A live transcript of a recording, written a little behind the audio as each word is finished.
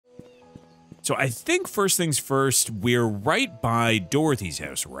So I think first things first, we're right by Dorothy's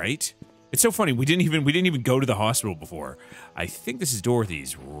house, right? It's so funny, we didn't even go to the hospital before. I think this is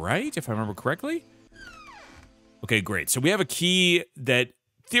Dorothy's, right? If I remember correctly? Okay, great. So we have a key that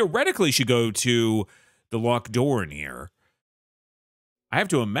theoretically should go to the locked door in here. I have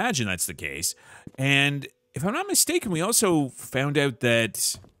to imagine that's the case. And if I'm not mistaken, we also found out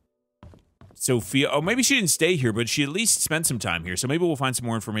that Sophia, oh, maybe she didn't stay here, but she at least spent some time here. So maybe we'll find some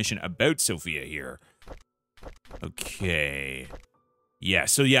more information about Sophia here. Okay. Yeah,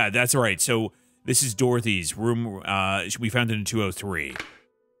 so yeah, that's right. So this is Dorothy's room. We found it in 203.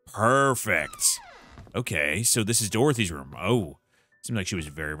 Perfect. Okay, so this is Dorothy's room. Oh, seems like she was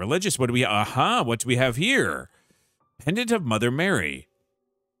very religious. What do we, what do we have here? Pendant of Mother Mary.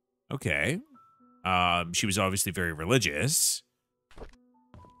 Okay. She was obviously very religious.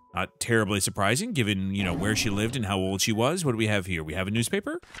 Not terribly surprising, given, you know, where she lived and how old she was. What do we have here? We have a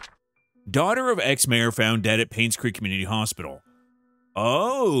newspaper. Daughter of ex-mayor found dead at Painscreek Community Hospital.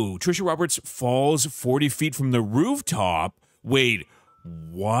 Oh, Trisha Roberts falls 40 feet from the rooftop. Wait,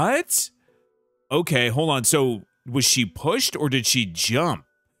 what? Okay, hold on. So, was she pushed or did she jump?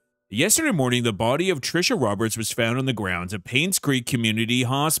 Yesterday morning, the body of Trisha Roberts was found on the grounds of Painscreek Community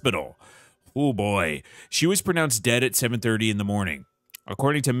Hospital. Oh boy, she was pronounced dead at 7:30 in the morning.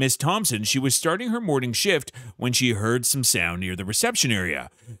 According to Miss Thompson, she was starting her morning shift when she heard some sound near the reception area.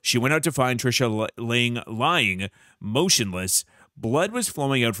 She went out to find Trisha lying motionless. Blood was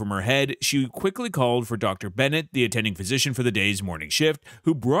flowing out from her head. She quickly called for Dr. Bennett, the attending physician for the day's morning shift,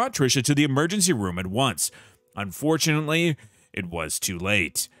 who brought Trisha to the emergency room at once. Unfortunately, it was too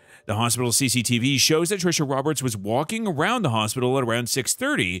late. The hospital CCTV shows that Trisha Roberts was walking around the hospital at around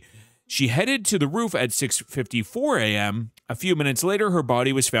 6:30. She headed to the roof at 6:54 a.m. A few minutes later, her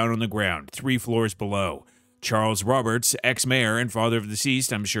body was found on the ground, 3 floors below. Charles Roberts, ex-mayor and father of the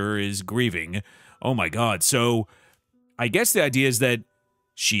deceased, I'm sure is grieving. Oh my God. So I guess the idea is that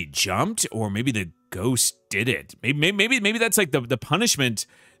she jumped, or maybe the ghost did it. Maybe that's like the punishment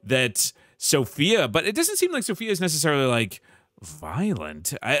that Sophia, but it doesn't seem like Sophia is necessarily like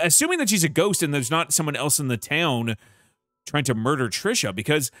violent. Assuming that she's a ghost and there's not someone else in the town trying to murder Trisha,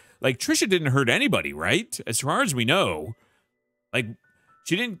 because like Trisha didn't hurt anybody, right? As far as we know. Like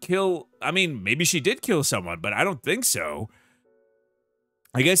she didn't kill, I mean, maybe she did kill someone, but I don't think so.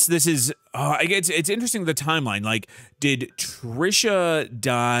 I guess this is, I guess it's interesting the timeline. Like, did Trisha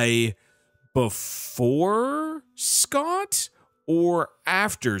die before Scott or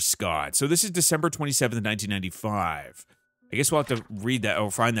after Scott? So this is December 27th, 1995. I guess we'll have to read that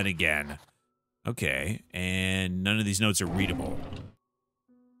or find that again. Okay, and none of these notes are readable.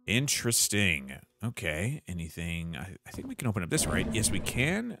 Interesting. Okay, anything? I think we can open up this, right? Yes, we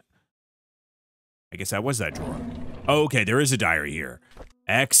can. I guess that was that drawer. Oh, okay, there is a diary here.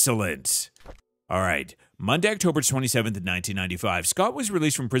 Excellent. All right. Monday, October 27th, 1995. Scott was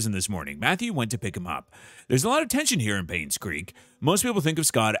released from prison this morning. Matthew went to pick him up. There's a lot of tension here in Painscreek. Most people think of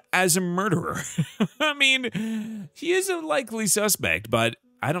Scott as a murderer. I mean, he is a likely suspect, but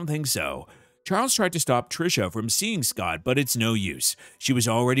I don't think so. Charles tried to stop Trisha from seeing Scott, but it's no use. She was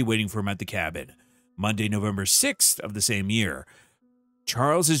already waiting for him at the cabin. Monday, November 6th of the same year.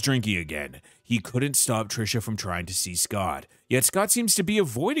 Charles is drinking again. He couldn't stop Trisha from trying to see Scott, yet Scott seems to be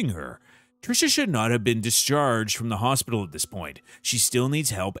avoiding her. Trisha should not have been discharged from the hospital at this point. She still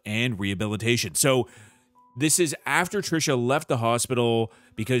needs help and rehabilitation. So this is after Trisha left the hospital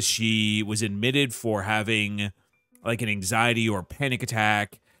because she was admitted for having like an anxiety or panic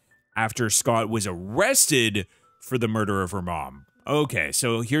attack after Scott was arrested for the murder of her mom. Okay,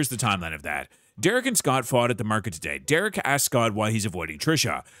 so here's the timeline of that. Derek and Scott fought at the market today. Derek asked Scott why he's avoiding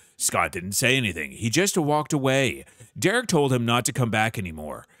Trisha. Scott didn't say anything. He just walked away. Derek told him not to come back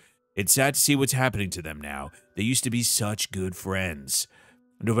anymore. It's sad to see what's happening to them now. They used to be such good friends.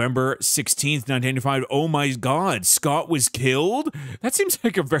 November 16th, 1995. Oh my God, Scott was killed? That seems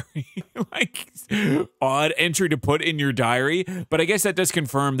like a very odd entry to put in your diary, but I guess that does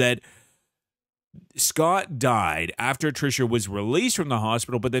confirm that Scott died after Trisha was released from the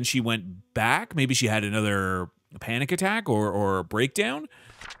hospital, but then she went back. Maybe she had another panic attack or a breakdown.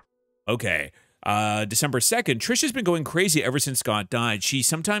 Okay. December 2nd, Trisha's been going crazy ever since Scott died. She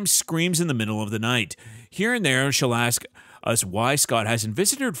sometimes screams in the middle of the night. Here and there, she'll ask us why Scott hasn't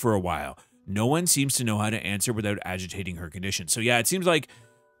visited her for a while. No one seems to know how to answer without agitating her condition. So yeah, it seems like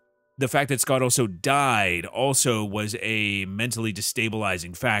the fact that Scott also died also was a mentally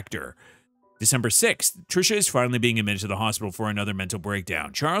destabilizing factor. December 6th, Trisha is finally being admitted to the hospital for another mental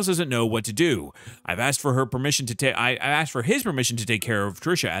breakdown. Charles doesn't know what to do. I've asked for her permission to take. I asked for his permission to take care of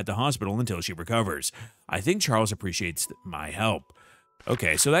Trisha at the hospital until she recovers. I think Charles appreciates my help.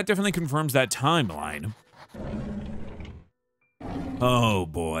 Okay, so that definitely confirms that timeline. Oh,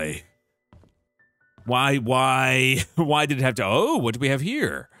 boy. Why did it have to... Oh, what do we have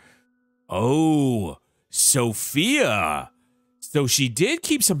here? Oh, Sophia. So she did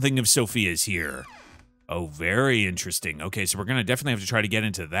keep something of Sophia's here. Oh, very interesting. Okay, so we're going to definitely have to try to get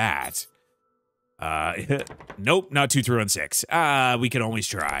into that. Nope, not 2 through on 6. We can always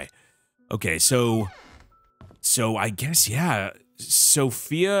try. Okay, so I guess, yeah,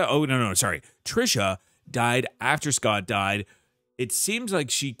 Sophia... Oh, no, sorry. Trisha died after Scott died. It seems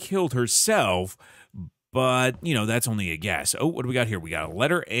like she killed herself, but, you know, that's only a guess. Oh, what do we got here? We got a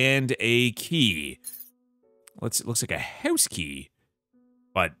letter and a key. It looks like a house key.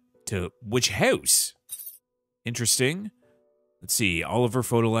 But to which house? Interesting. Let's see. Oliver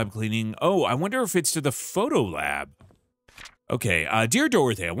Photo Lab cleaning. Oh, I wonder if it's to the photo lab. Okay. Dear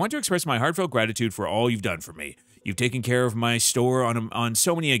Dorothy, I want to express my heartfelt gratitude for all you've done for me. You've taken care of my store on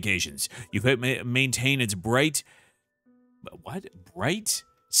so many occasions. You've helped maintain its bright... What? Bright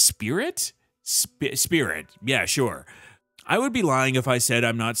spirit? Spirit. Yeah, sure. I would be lying if I said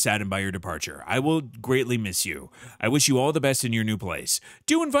I'm not saddened by your departure. I will greatly miss you. I wish you all the best in your new place.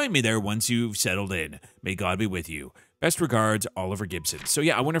 Do invite me there once you've settled in. May God be with you. Best regards, Oliver Gibson. So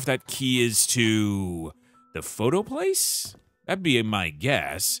yeah, I wonder if that key is to the photo place? That'd be my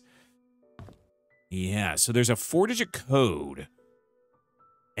guess. Yeah, so there's a 4-digit code.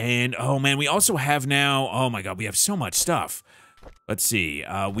 And, oh man, we also have now... Oh my god, we have so much stuff. Let's see.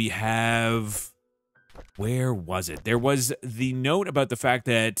 We have... Where was it? There was the note about the fact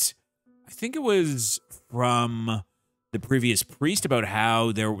that... I think it was from the previous priest about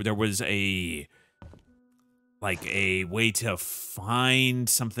how there was a... Like, a way to find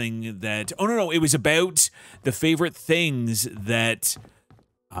something that... Oh, no, it was about the favorite things that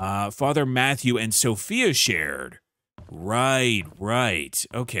Father Matthew and Sophia shared. Right.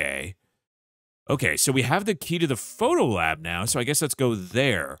 Okay, so we have the key to the photo lab now, so I guess let's go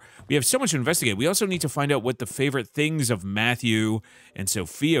there. We have so much to investigate. We also need to find out what the favorite things of Matthew and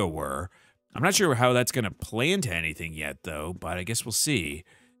Sophia were. I'm not sure how that's going to play into anything yet, though, but I guess we'll see.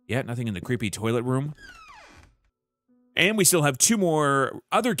 Yeah, nothing in the creepy toilet room. And we still have 2 more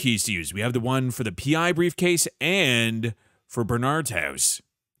other keys to use. We have the one for the PI briefcase and for Bernard's house.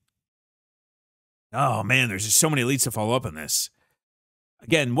 Oh, man, there's just so many leads to follow up on this.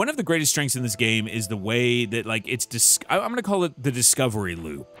 Again, one of the greatest strengths in this game is the way that, like, I'm going to call it the discovery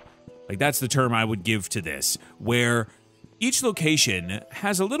loop. Like, that's the term I would give to this, where each location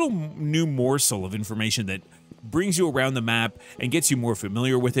has a little new morsel of information that brings you around the map and gets you more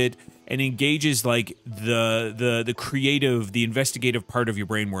familiar with it and engages, like, the creative, the investigative part of your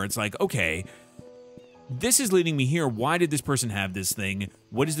brain where it's like, okay, this is leading me here. Why did this person have this thing?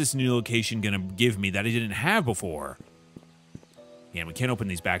 What is this new location going to give me that I didn't have before? Yeah, we can't open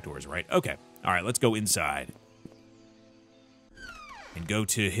these back doors, right? Okay. All right, let's go inside. And go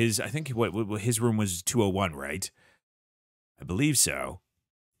to his, I think, what his room was 201, right? I believe so.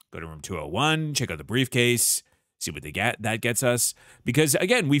 Go to room 201, check out the briefcase, see what that gets us. Because,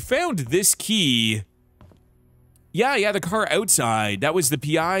 again, we found this key. Yeah, the car outside. That was the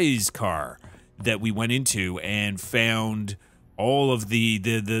PI's car that we went into and found all of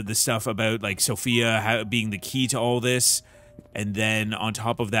the stuff about, like, Sophia being the key to all this, and then on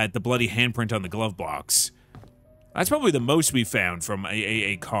top of that, the bloody handprint on the glove box. That's probably the most we found from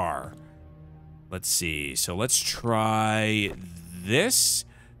a car. Let's see. So let's try this.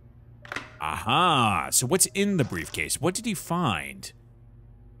 Aha. So what's in the briefcase? What did he find?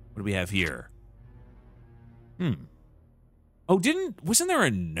 What do we have here? Oh, wasn't there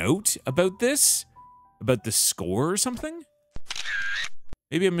a note about this? About the score or something?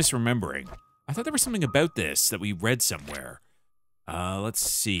 Maybe I'm misremembering. I thought there was something about this that we read somewhere. Let's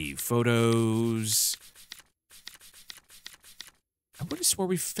see. Photos. I would have swore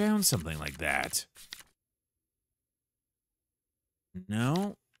we found something like that.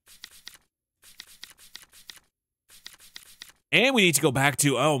 No. And we need to go back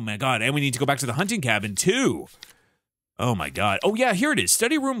to, oh my god, and we need to go back to the hunting cabin too. Oh my god. Oh yeah, here it is.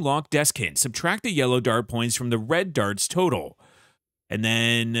 Study room lock desk hint. Subtract the yellow dart points from the red dart's total. And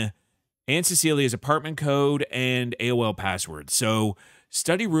then Aunt Cecilia's apartment code and AOL password. So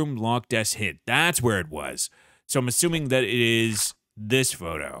study room lock desk hint. That's where it was. So I'm assuming that it is this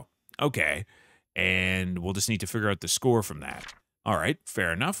photo. Okay. And we'll just need to figure out the score from that. All right,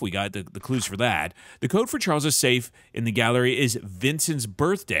 fair enough. We got the clues for that. The code for Charles's safe in the gallery is Vincent's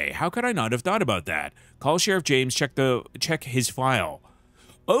birthday. How could I not have thought about that? Call Sheriff James, check his file.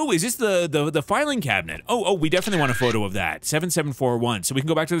 Oh, is this the filing cabinet? Oh, we definitely want a photo of that. 7741. So we can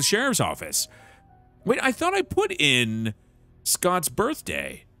go back to the sheriff's office. Wait, I thought I put in Scott's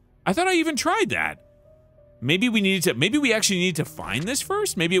birthday. I thought I even tried that. Maybe we actually need to find this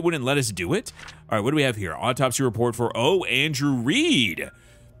first? Maybe it wouldn't let us do it? All right, what do we have here? Autopsy report for, Andrew Reed.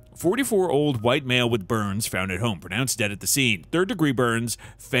 44-old white male with burns found at home, pronounced dead at the scene. Third-degree burns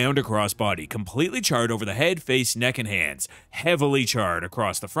found across body, completely charred over the head, face, neck, and hands. Heavily charred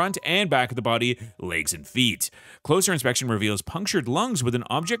across the front and back of the body, legs, and feet. Closer inspection reveals punctured lungs with an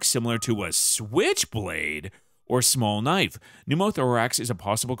object similar to a switchblade or small knife. Pneumothorax is a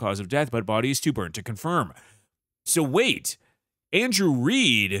possible cause of death, but body is too burnt to confirm. So wait, Andrew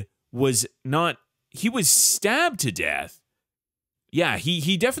Reed was not... He was stabbed to death. Yeah,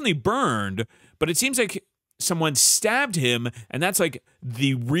 he definitely burned, but it seems like someone stabbed him, and that's like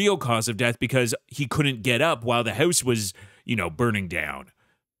the real cause of death because he couldn't get up while the house was, burning down.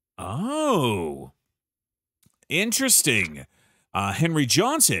 Oh. Interesting. Henry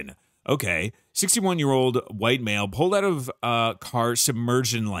Johnson. Okay. 61-year-old white male pulled out of a car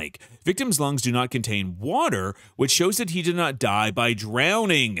submerged in lake. Victim's lungs do not contain water, which shows that he did not die by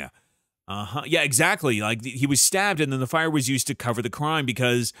drowning. Yeah, exactly. Like he was stabbed and then the fire was used to cover the crime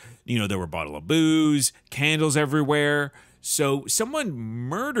because, there were a bottle of booze, candles everywhere. So someone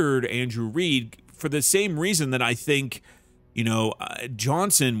murdered Andrew Reed for the same reason that I think,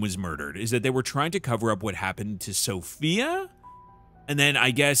 Johnson was murdered, is that they were trying to cover up what happened to Sophia. And then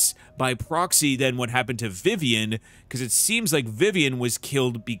I guess by proxy, then what happened to Vivian, because it seems like Vivian was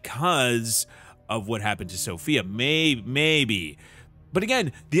killed because of what happened to Sophia. Maybe. But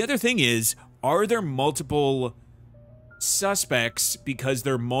again, the other thing is, are there multiple suspects because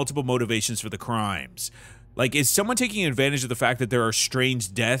there are multiple motivations for the crimes? Like, is someone taking advantage of the fact that there are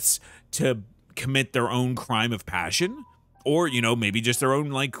strange deaths to commit their own crime of passion? Or, maybe just their own,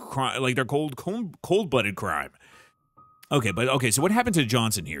 their cold-blooded crime. Okay, so what happened to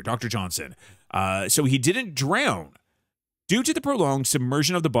Johnson here, Dr. Johnson? So he didn't drown. Due to the prolonged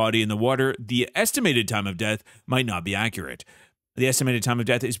submersion of the body in the water, the estimated time of death might not be accurate. The estimated time of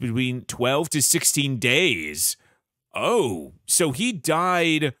death is between 12 to 16 days. Oh, so he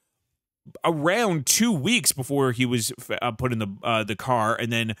died around 2 weeks before he was put in the car,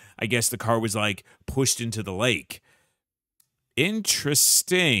 and then I guess the car was pushed into the lake.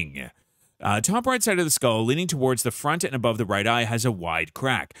 Interesting. Top right side of the skull, leaning towards the front and above the right eye, has a wide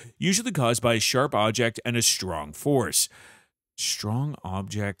crack, usually caused by a sharp object and a strong force. Sharp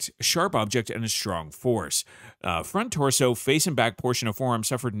object, and a strong force. Front torso, face and back portion of forearm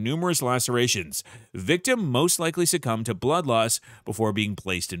suffered numerous lacerations. Victim most likely succumbed to blood loss before being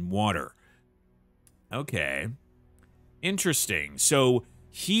placed in water. Okay. Interesting. So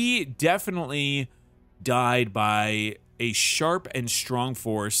he definitely died by a sharp and strong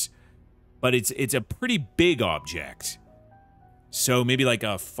force, but it's a pretty big object. So maybe like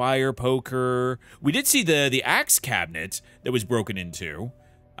a fire poker. We did see the axe cabinet that was broken into,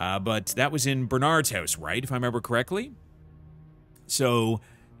 but that was in Bernard's house, right? If I remember correctly. So,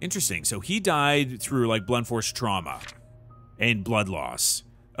 interesting. So he died through blunt force trauma and blood loss.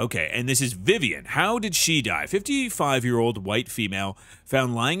 Okay, and this is Vivian. How did she die? 55-year-old white female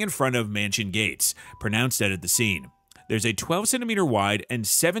found lying in front of mansion gates, pronounced dead at the scene. There's a 12-centimeter wide and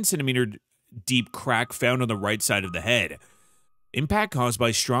 7-centimeter deep crack found on the right side of the head. Impact caused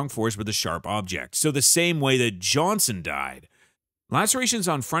by strong force with a sharp object. So the same way that Johnson died. Lacerations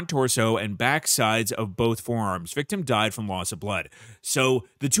on front torso and back sides of both forearms. Victim died from loss of blood. So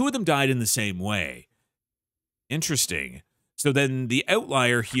the two of them died in the same way. Interesting. So then the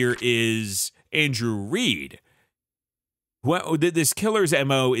outlier here is Andrew Reed. Well, this killer's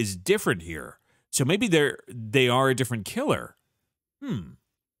MO is different here. So maybe they are a different killer.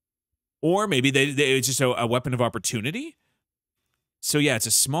 Or maybe it's just a weapon of opportunity? So yeah, it's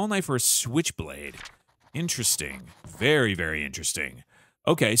a small knife or a switchblade. Interesting. Very, very interesting.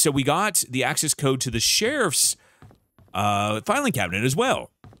 Okay, so we got the access code to the sheriff's filing cabinet as well.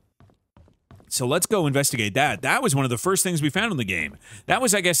 So let's go investigate that. That was one of the first things we found in the game. That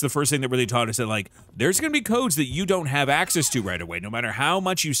was, I guess, the first thing that really taught us that, there's going to be codes that you don't have access to right away, no matter how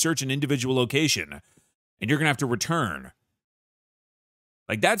much you search an individual location. And you're going to have to return.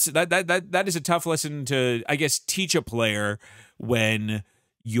 That is a tough lesson to, I guess, teach a player when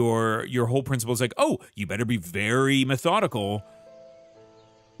your whole principle is oh, you better be very methodical.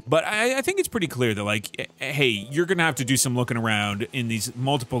 But I think it's pretty clear that, hey, you're going to have to do some looking around in these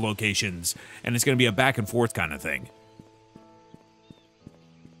multiple locations, and it's going to be a back and forth kind of thing.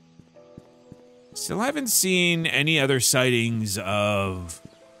 Still haven't seen any other sightings of,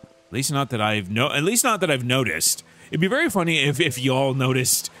 at least not that I've noticed. It'd be very funny if y'all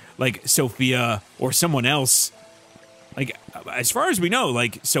noticed, Sophia or someone else. As far as we know,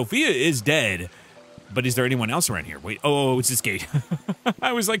 Sophia is dead, But is there anyone else around here? Wait, oh, it's this gate.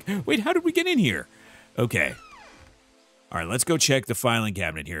 I was like, wait, how did we get in here? Okay. All right, let's go check the filing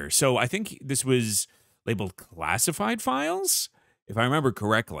cabinet here. So I think this was labeled classified files, if I remember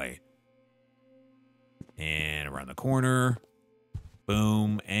correctly. And around the corner.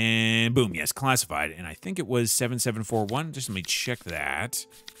 Boom, and boom. Yes, classified. And I think it was 7741. Just let me check that.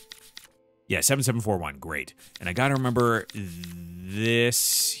 Yeah, 7741. Great. And I got to remember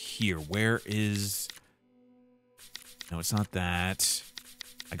this here. Where is... No, it's not that.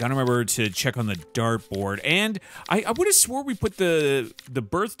 I got to remember to check on the dartboard. And I would have swore we put the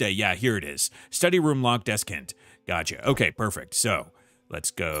birthday. Yeah, here it is. Study room lock, desk hint. Gotcha. Okay, perfect. So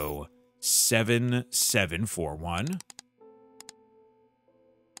let's go 7741.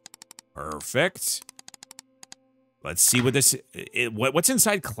 Perfect. Let's see what this... what's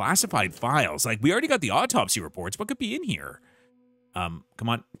inside classified files? Like, we already got the autopsy reports. What could be in here? Come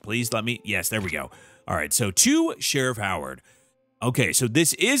on, please let me... Yes, there we go. All right, so to Sheriff Howard. Okay, so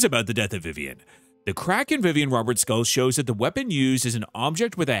this is about the death of Vivian. The crack in Vivian Roberts' skull shows that the weapon used is an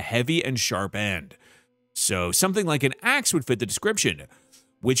object with a heavy and sharp end. So something like an axe would fit the description,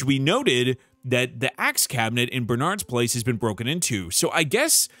 which we noted that the axe cabinet in Bernard's place has been broken into. So I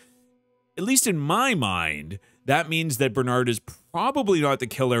guess... At least in my mind, that means that Bernard is probably not the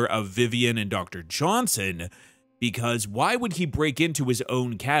killer of Vivian and Dr. Johnson, because why would he break into his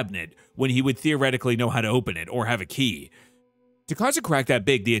own cabinet when he would theoretically know how to open it or have a key? To cause a crack that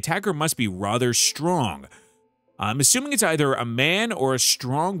big, the attacker must be rather strong. I'm assuming it's either a man or a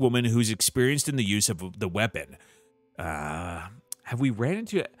strong woman who's experienced in the use of the weapon. Have we ran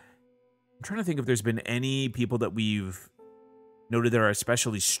into... I'm trying to think if there's been any people that we've noted that are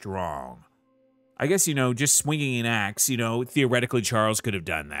especially strong. I guess, you know, just swinging an axe, you know, theoretically Charles could have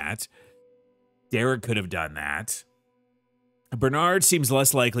done that. Derek could have done that. Bernard seems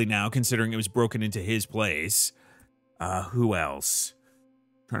less likely now, considering it was broken into his place. Who else?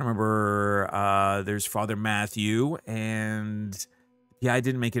 I'm trying to remember, there's Father Matthew, and yeah, I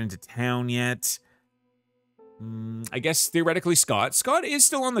didn't make it into town yet. I guess theoretically Scott. Scott is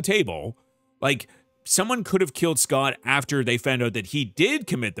still on the table. Like, someone could have killed Scott after they found out that he did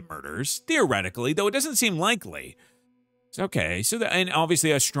commit the murders, theoretically, though it doesn't seem likely. It's okay. So, and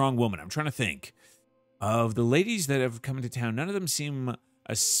obviously a strong woman. I'm trying to think. Of the ladies that have come into town, none of them seem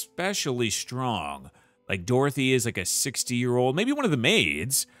especially strong. Like Dorothy is like a 60-year-old, maybe one of the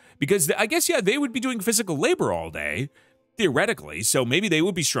maids, because I guess, yeah, they would be doing physical labor all day, theoretically, so maybe they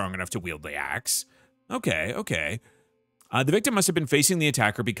would be strong enough to wield the axe. Okay, okay. The victim must have been facing the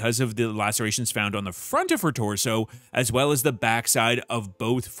attacker because of the lacerations found on the front of her torso, as well as the backside of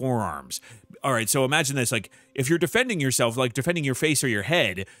both forearms. All right, so imagine this, like, if you're defending yourself, like defending your face or your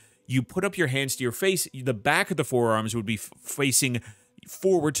head, you put up your hands to your face, the back of the forearms would be facing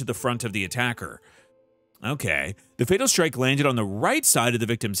forward to the front of the attacker. Okay. The fatal strike landed on the right side of the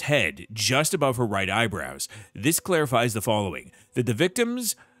victim's head, just above her right eyebrows. This clarifies the following: that the victim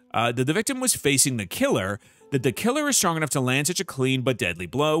was facing the killer, that the killer is strong enough to land such a clean but deadly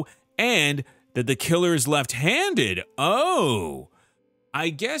blow, and that the killer is left-handed. Oh, I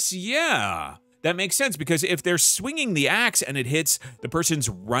guess, yeah. That makes sense, because if they're swinging the axe and it hits the person's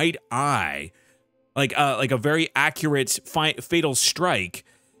right eye, like a very accurate fatal strike,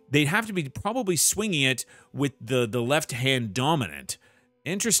 they'd have to be probably swinging it with the left hand dominant.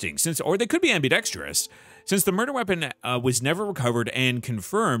 Interesting, or they could be ambidextrous. Since the murder weapon was never recovered and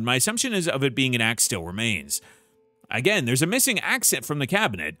confirmed, my assumption is of it being an axe still remains. Again, there's a missing accent from the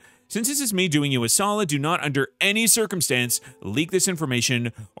cabinet. Since this is me doing you a solid, do not under any circumstance leak this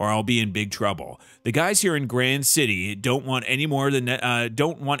information or I'll be in big trouble. The guys here in Grand City don't want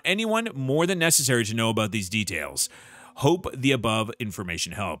anyone more than necessary to know about these details. Hope the above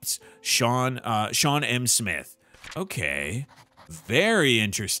information helps. Sean M. Smith. Okay. Very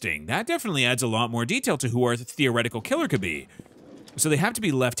interesting. That definitely adds a lot more detail to who our theoretical killer could be. So they have to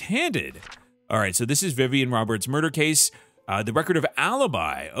be left-handed. All right, so this is Vivian Roberts' murder case. The record of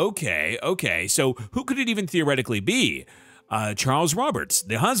alibi. Okay, okay. So who could it even theoretically be? Charles Roberts,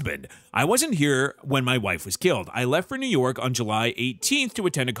 the husband. I wasn't here when my wife was killed. I left for New York on July 18th to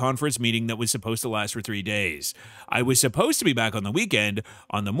attend a conference meeting that was supposed to last for 3 days. I was supposed to be back on the weekend.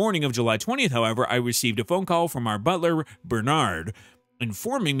 On the morning of July 20th, however, I received a phone call from our butler, Bernard,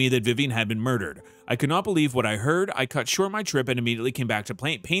 informing me that Vivian had been murdered. I could not believe what I heard. I cut short my trip and immediately came back to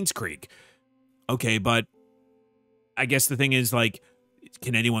Painscreek. Okay, but I guess the thing is, like,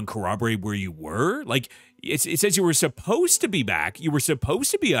 can anyone corroborate where you were? Like, it says you were supposed to be back. You were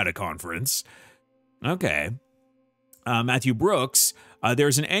supposed to be at a conference. Okay. Matthew Brooks,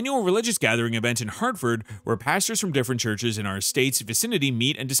 There's an annual religious gathering event in Hartford where pastors from different churches in our state's vicinity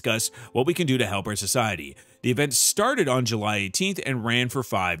meet and discuss what we can do to help our society. The event started on July 18th and ran for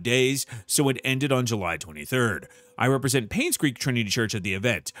 5 days, so it ended on July 23rd. I represent Painscreek Trinity Church at the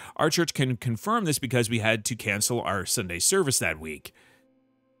event. Our church can confirm this because we had to cancel our Sunday service that week.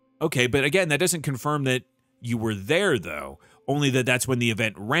 Okay, but again, that doesn't confirm that you were there, though. Only that that's when the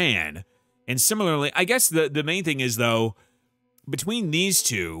event ran. And similarly, I guess the main thing is, though, between these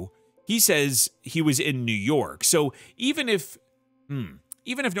two, he says he was in New York. So even if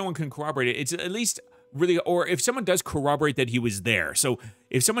no one can corroborate it, it's at least really, or if someone does corroborate that he was there. So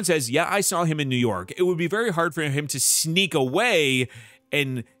if someone says, yeah, I saw him in New York, it would be very hard for him to sneak away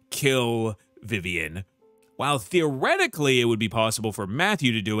and kill Vivian. While theoretically it would be possible for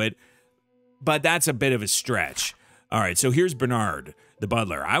Matthew to do it, but that's a bit of a stretch. All right, so here's Bernard, the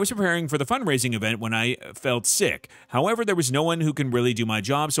butler. I was preparing for the fundraising event when I felt sick. However, there was no one who can really do my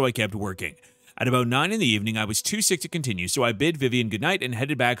job, so I kept working. At about 9 in the evening, I was too sick to continue, so I bid Vivian goodnight and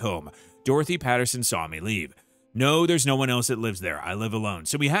headed back home. Dorothy Patterson saw me leave. No, there's no one else that lives there. I live alone.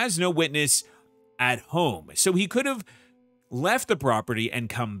 So he has no witness at home. So he could have left the property and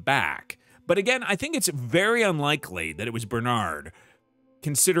come back. But again, I think it's very unlikely that it was Bernard,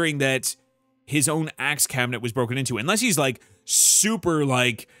 considering that his own axe cabinet was broken into. Unless he's like super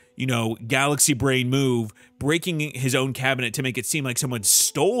like, you know, galaxy brain move, breaking his own cabinet to make it seem like someone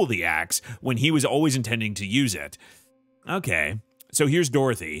stole the axe when he was always intending to use it. Okay, so here's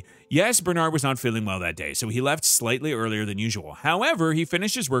Dorothy. Yes, Bernard was not feeling well that day, so he left slightly earlier than usual. However, he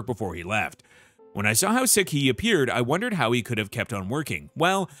finished his work before he left. When I saw how sick he appeared, I wondered how he could have kept on working.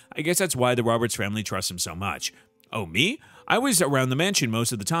 Well, I guess that's why the Roberts family trusts him so much. Oh, me? I was around the mansion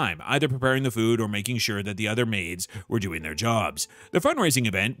most of the time, either preparing the food or making sure that the other maids were doing their jobs. The fundraising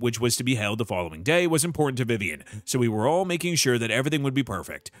event, which was to be held the following day, was important to Vivian, so we were all making sure that everything would be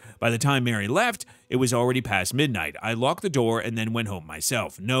perfect. By the time Mary left, it was already past midnight. I locked the door and then went home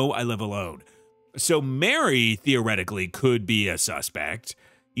myself. No, I live alone. So Mary, theoretically, could be a suspect.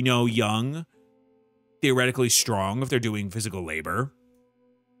 You know, young, theoretically strong if they're doing physical labor.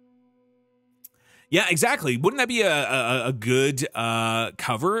 Yeah, exactly. Wouldn't that be a good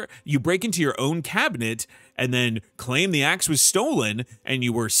cover? You break into your own cabinet and then claim the axe was stolen and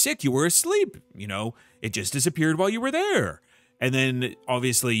you were sick, you were asleep. You know, it just disappeared while you were there. And then,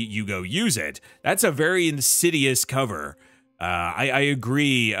 obviously, you go use it. That's a very insidious cover. I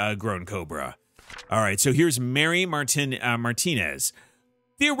agree, Grown Cobra. All right, so here's Mary Martinez.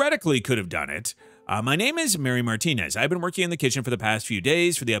 Theoretically could have done it. My name is Mary Martinez. I've been working in the kitchen for the past few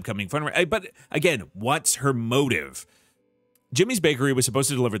days for the upcoming fundraiser. But again, what's her motive? Jimmy's Bakery was supposed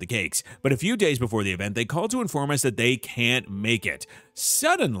to deliver the cakes, but a few days before the event, they called to inform us that they can't make it.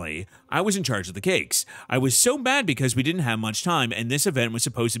 Suddenly, I was in charge of the cakes. I was so mad because we didn't have much time, and this event was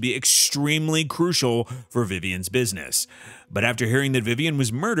supposed to be extremely crucial for Vivian's business. But after hearing that Vivian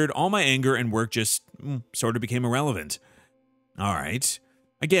was murdered, all my anger and work just sort of became irrelevant. All right.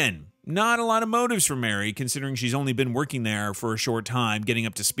 Again, not a lot of motives for Mary, considering she's only been working there for a short time, getting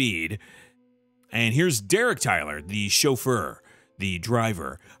up to speed. And here's Derek Tyler, the chauffeur, the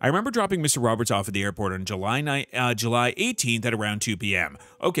driver. I remember dropping Mr. Roberts off at the airport on July 18th at around 2 p.m.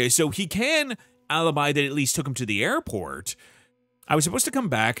 Okay, so he can alibi that at least took him to the airport. I was supposed to come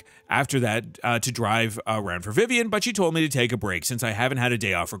back after that to drive around for Vivian, but she told me to take a break since I haven't had a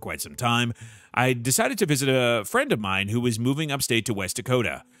day off for quite some time. I decided to visit a friend of mine who was moving upstate to West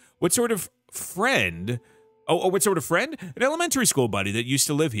Dakota. What sort of friend? What sort of friend? An elementary school buddy that used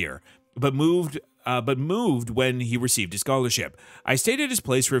to live here, but moved when he received a scholarship. I stayed at his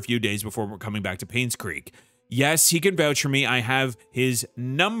place for a few days before coming back to Painscreek. Yes, he can vouch for me. I have his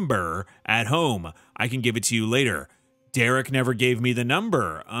number at home. I can give it to you later. Derek never gave me the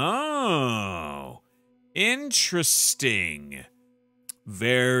number. Oh, interesting.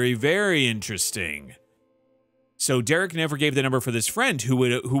 Very, very interesting. So Derek never gave the number for this friend who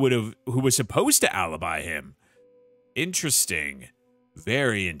was supposed to alibi him. Interesting.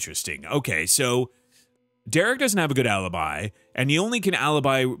 Very interesting. Okay, so Derek doesn't have a good alibi, and he only can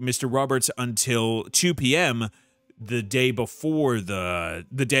alibi Mr. Roberts until 2 p.m. the day before the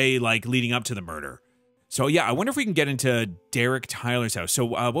day like leading up to the murder. So yeah, I wonder if we can get into Derek Tyler's house. So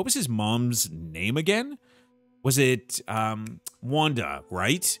what was his mom's name again? Was it Wanda,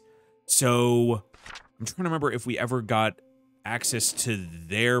 right? So I'm trying to remember if we ever got access to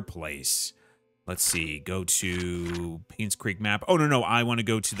their place. Let's see, go to Painscreek map. Oh, no, I want to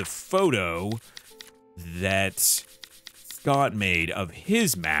go to the photo that Scott made of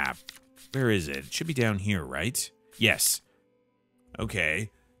his map. Where is it? It should be down here, right? Yes.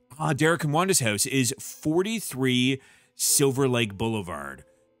 Okay. Derek and Wanda's house is 43 Silver Lake Boulevard.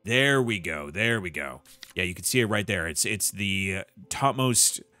 There we go. There we go. Yeah, you can see it right there. It's the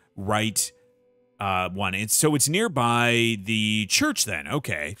topmost right one. So it's nearby the church then.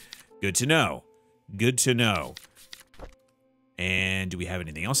 Okay. Good to know. Good to know. And do we have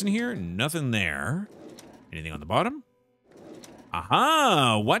anything else in here? Nothing there. Anything on the bottom?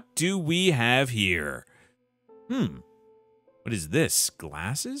 Aha! What do we have here? What is this?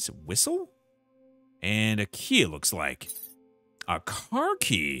 Glasses? Whistle? And a key, it looks like. A car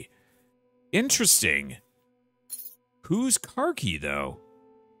key. Interesting. Whose car key, though?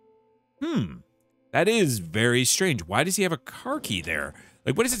 That is very strange. Why does he have a car key there?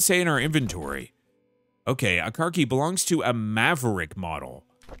 Like, what does it say in our inventory? Okay, a car key belongs to a Maverick model.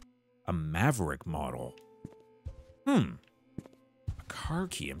 A Maverick model. A car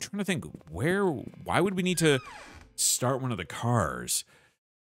key. I'm trying to think why would we need to start one of the cars?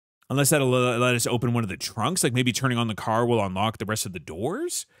 Unless that'll let us open one of the trunks, like maybe turning on the car will unlock the rest of the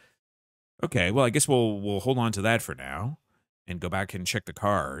doors? Okay, well, I guess we'll hold on to that for now and go back and check the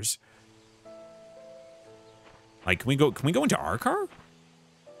cars. Like, can we go into our car?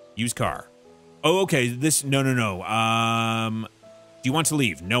 Use car. Oh, okay, no. Do you want to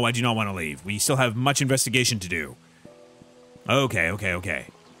leave? No, I do not want to leave. We still have much investigation to do. Okay.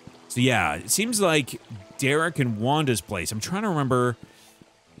 So yeah, it seems like Derek and Wanda's place. I'm trying to remember.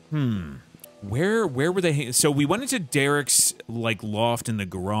 Where were they? So we went into Derek's, like, loft in the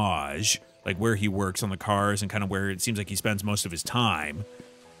garage, like where he works on the cars and kind of where it seems like he spends most of his time.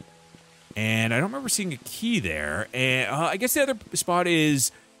 And I don't remember seeing a key there. And I guess the other spot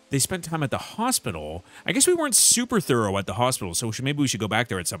is they spent time at the hospital. I guess we weren't super thorough at the hospital, so maybe we should go back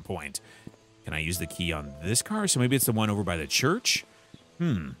there at some point. Can I use the key on this car? So maybe it's the one over by the church?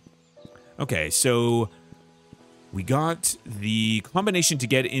 Okay, so we got the combination to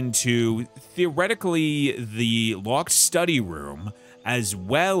get into, theoretically, the locked study room, as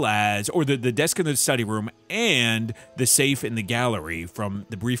well as, or the desk in the study room, and the safe in the gallery from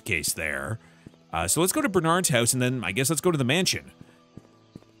the briefcase there. So let's go to Bernard's house, and then I guess let's go to the mansion.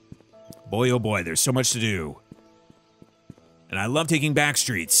 Boy, oh boy, there's so much to do. And I love taking back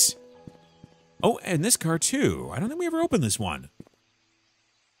streets. Oh, and this car too. I don't think we ever opened this one.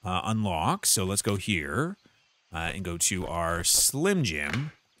 Unlock, so let's go here. And go to our Slim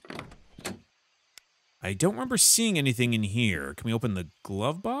Jim. I don't remember seeing anything in here. Can we open the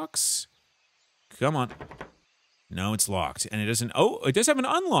glove box? Come on. No, it's locked. And it doesn't... Oh, it does have an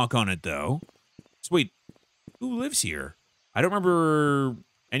unlock on it, though. So wait, who lives here? I don't remember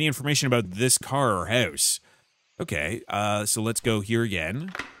any information about this car or house. Okay, so let's go here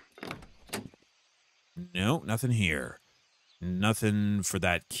again. No, nothing here. Nothing for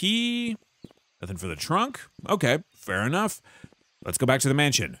that key. Nothing for the trunk. Okay, fair enough. Let's go back to the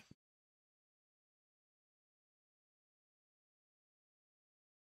mansion.